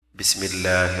بسم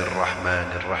الله الرحمن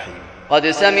الرحيم.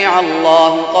 قد سمع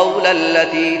الله قول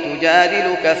التي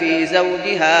تجادلك في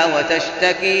زوجها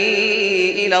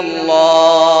وتشتكي إلى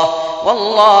الله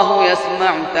والله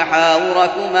يسمع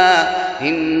تحاوركما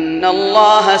إن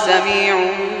الله سميع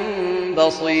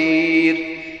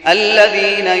بصير.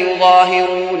 الذين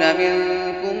يظاهرون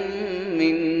منكم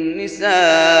من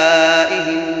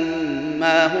نسائهم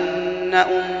ما هن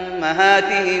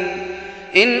أمهاتهم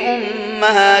إن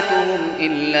أمهاتهم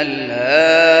إلا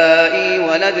اللائي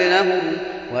ولدنهم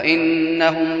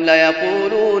وإنهم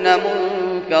ليقولون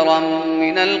منكرا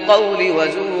من القول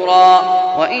وزورا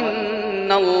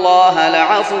وإن الله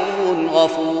لعفو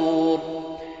غفور.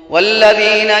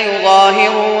 والذين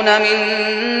يظاهرون من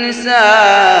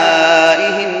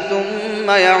نسائهم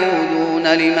ثم يعودون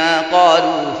لما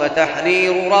قالوا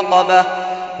فتحرير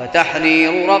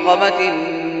رقبة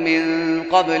من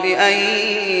قبل أن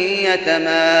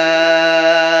يتماسا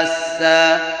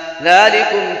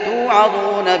ذلكم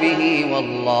توعظون به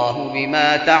والله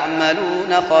بما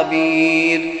تعملون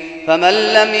خبير. فمن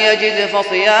لم يجد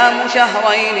فصيام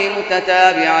شهرين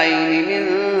متتابعين من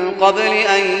قبل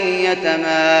أن يتماسا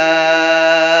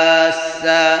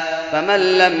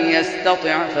فمن لم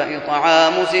يستطع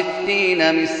فإطعام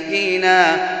 60 مسكينا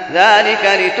ذلك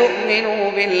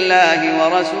لتؤمنوا بالله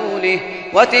ورسوله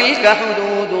وتلك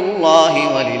حدود الله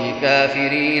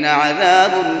وللكافرين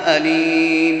عذاب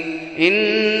أليم.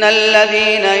 إن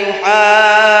الذين يحادون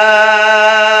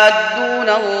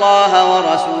الله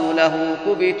ورسوله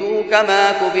كبتوا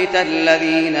كما كبت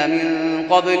الذين من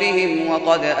قبلهم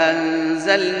وقد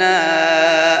أنزلنا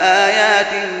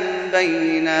آيات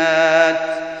بينات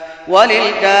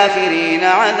وللكافرين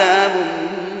عذاب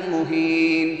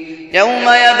مهين. يوم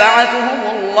يبعثهم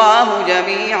الله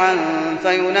جميعا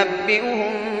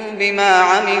فينبئهم بما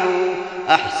عملوا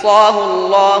أحصاه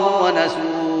الله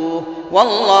ونسوه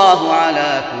والله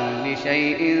على كل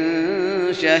شيء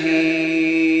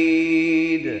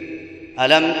شهيد.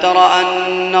 ألم تر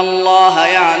أن الله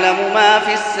يعلم ما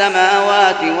في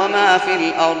السماوات وما في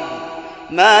الأرض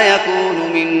ما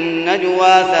يكون من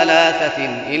نجوى 3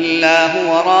 إلا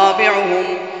هو رابعهم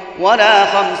ولا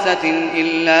 5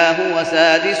 إلا هو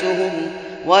سادسهم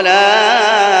ولا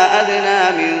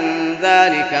أدنى من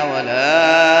ذلك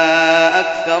ولا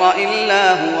أكثر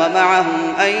إلا هو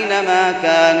معهم أينما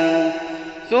كانوا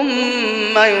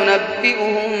ثم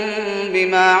ينبئهم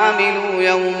بما عملوا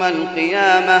يوم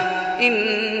القيامة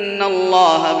إن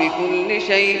الله بكل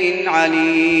شيء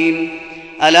عليم.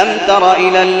 ألم تر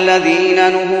إلى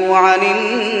الذين نهوا عن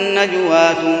النجوى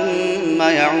ثم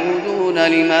يعودون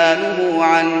لما نهوا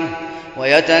عنه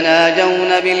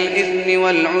ويتناجون بالإثم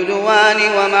والعدوان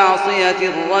ومعصية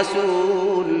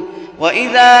الرسول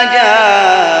وإذا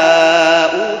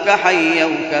جاءوك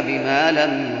حيوك بما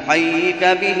لم يحيك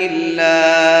به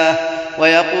الله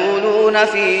ويقولون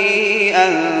في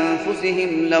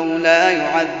أنفسهم لولا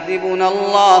يعذبنا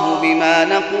الله بما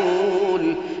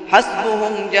نقول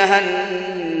حسبهم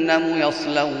جهنم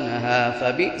يصلونها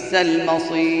فبئس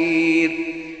المصير.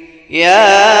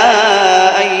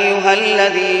 يا أيها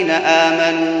الذين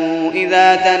آمنوا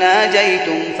إذا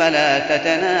تناجيتم فلا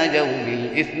تتناجوا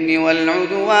بالإثم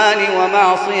والعدوان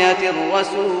ومعصية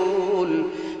الرسول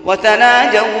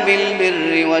وتناجوا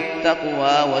بالبر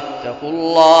والتقوى واتقوا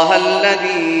الله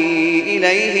الذي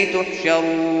إليه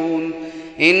تحشرون.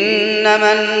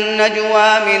 إنما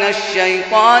النجوى من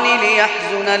الشيطان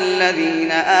ليحزن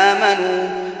الذين آمنوا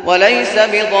وليس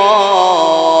بضارهم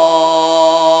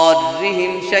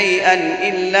شيئا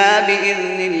إلا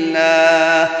بإذن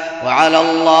الله وعلى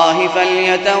الله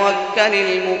فليتوكل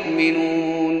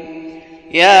المؤمنون.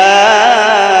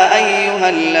 يا أيها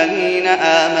الذين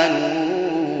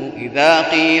آمنوا إذا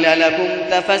قيل لكم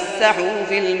تفسحوا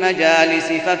في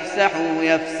المجالس فافسحوا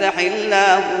يفسح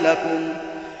الله لكم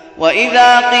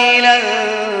وإذا قيل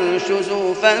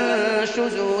انشزوا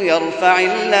فانشزوا يرفع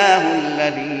الله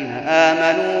الذين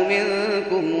آمنوا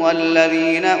منكم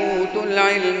والذين أوتوا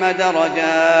العلم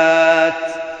درجات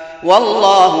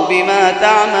والله بما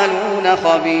تعملون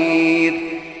خبير.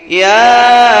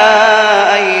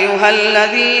 يا أيها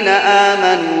الذين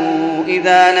آمنوا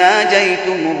إذا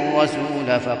ناجيتم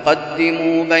الرسول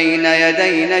فقدموا بين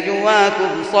يدي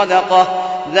نجواكم صدقة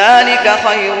ذلك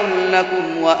خير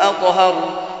لكم وأطهر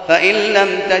فإن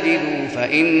لم تجدوا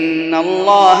فإن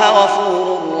الله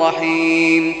غفور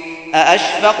رحيم.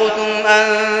 أأشفقتم أن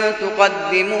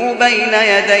تقدموا بين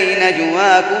يدي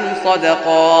نجواكم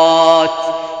صدقات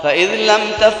فإذ لم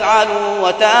تفعلوا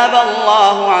وتاب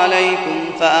الله عليكم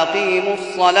فأقيموا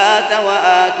الصلاة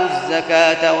وآتوا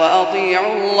الزكاة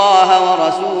وأطيعوا الله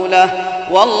ورسوله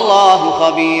والله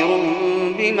خبير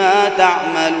بما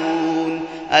تعملون.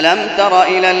 ألم تر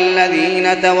إلى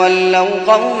الذين تولوا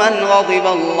قوما غضب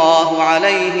الله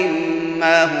عليهم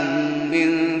ما هم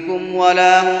منكم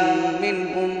ولا هم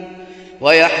منهم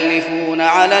ويحلفون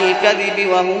على الكذب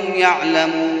وهم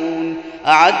يعلمون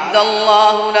أعد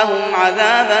الله لهم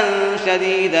عذابا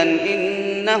شديدا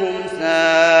إنهم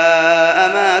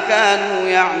ساء ما كانوا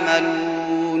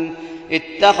يعملون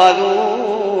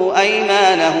اتخذوا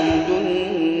أيمانهم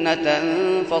جنة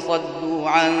فصدوا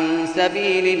عن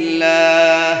سبيل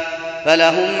الله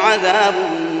فلهم عذاب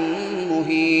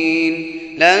مهين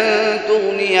لن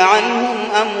تغني عنهم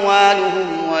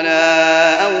أموالهم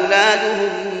ولا أولادهم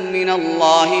من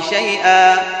الله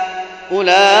شيئا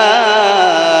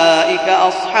أولئك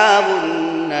أصحاب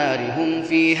النار هم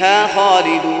فيها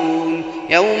خالدون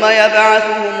يوم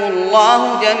يبعثهم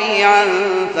الله جميعا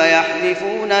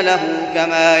فيحلفون له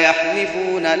كما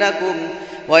يحلفون لكم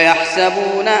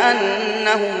ويحسبون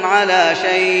أنهم على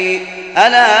شيء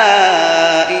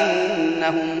ألا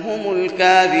إنهم هم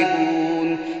الكاذبون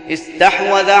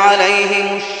استحوذ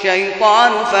عليهم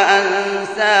الشيطان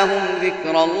فأنساهم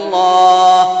ذكر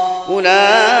الله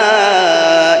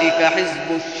أولئك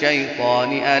حزب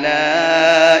الشيطان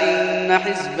ألا إن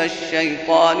حزب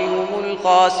الشيطان هم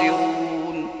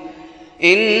الخاسرون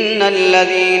إن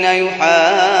الذين يحادون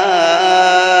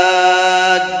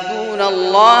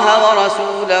الله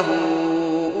ورسوله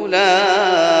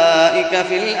أولئك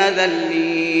في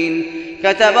الأذلين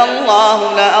كتب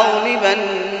الله لأغلبن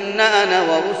أنا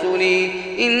ورسلي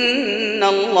إن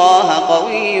الله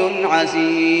قوي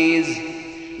عزيز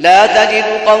لا تجد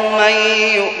قوما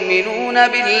يؤمنون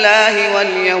بالله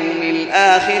واليوم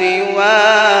الآخر يوادون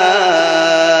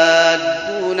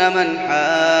من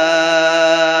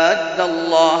حاد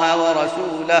الله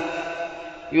ورسوله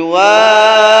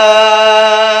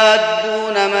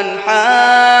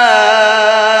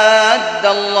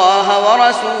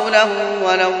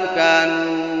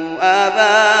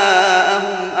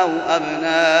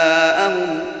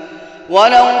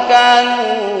ولو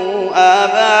كانوا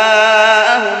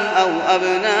آباءهم أو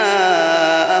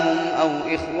أبناءهم أو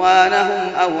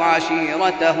إخوانهم أو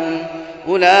عشيرتهم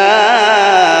أولئك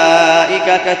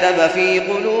كتب في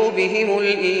قلوبهم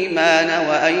الإيمان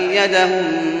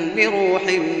وأيدهم بروح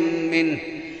منه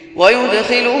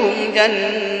ويدخلهم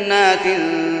جنات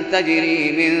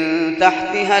تجري من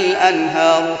تحتها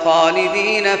الأنهار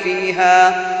خالدين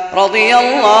فيها رضي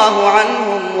الله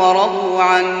عنهم ورضوا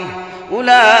عنه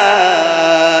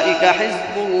أولئك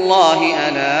حزب الله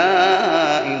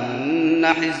ألا إن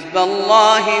حزب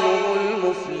الله هم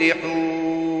المفلحون.